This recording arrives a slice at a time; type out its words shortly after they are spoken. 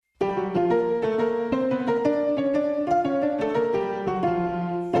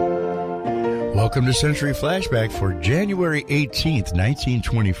Welcome to Century Flashback for January 18th,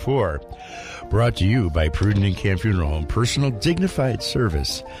 1924. Brought to you by Prudent and Camp Funeral Home, personal dignified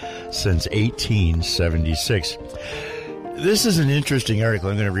service since 1876. This is an interesting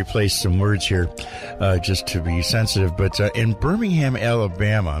article. I'm going to replace some words here just to be sensitive. But in Birmingham,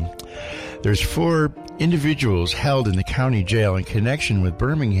 Alabama, there's 4 individuals held in the county jail in connection with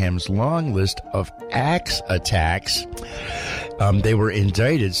Birmingham's long list of axe attacks. They were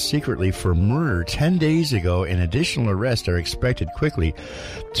indicted secretly for murder 10 days ago, and additional arrests are expected quickly.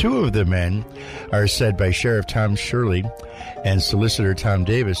 2 of the men are said by Sheriff Tom Shirley and Solicitor Tom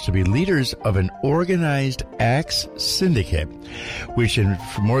Davis to be leaders of an organized axe syndicate, which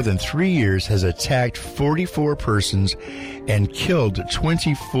for more than 3 years has attacked 44 persons and killed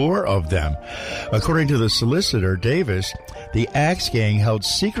 24 of them. According to the Solicitor Davis, the axe gang held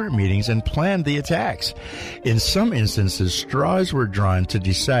secret meetings and planned the attacks. In some instances, straws were drawn to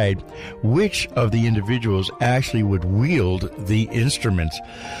decide which of the individuals actually would wield the instrument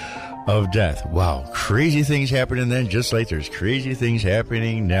of death. Wow, crazy things happening then, just like there's crazy things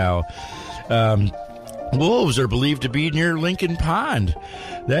happening now. Wolves are believed to be near Lincoln Pond.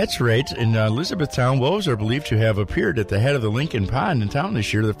 That's right. In Elizabethtown, wolves are believed to have appeared at the head of the Lincoln Pond in town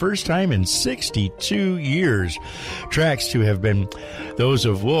this year, the first time in 62 years. Tracks to have been those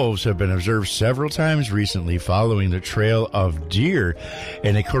of wolves have been observed several times recently following the trail of deer.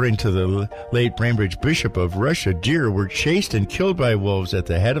 And according to the late Bainbridge Bishop of Russia, deer were chased and killed by wolves at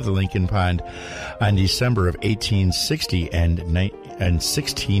the head of the Lincoln Pond on December of 1860 and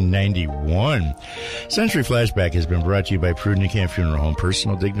 1691. Century Flashback has been brought to you by Prudent and Camp Funeral Home,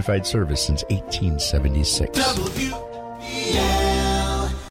 personal dignified service since 1876.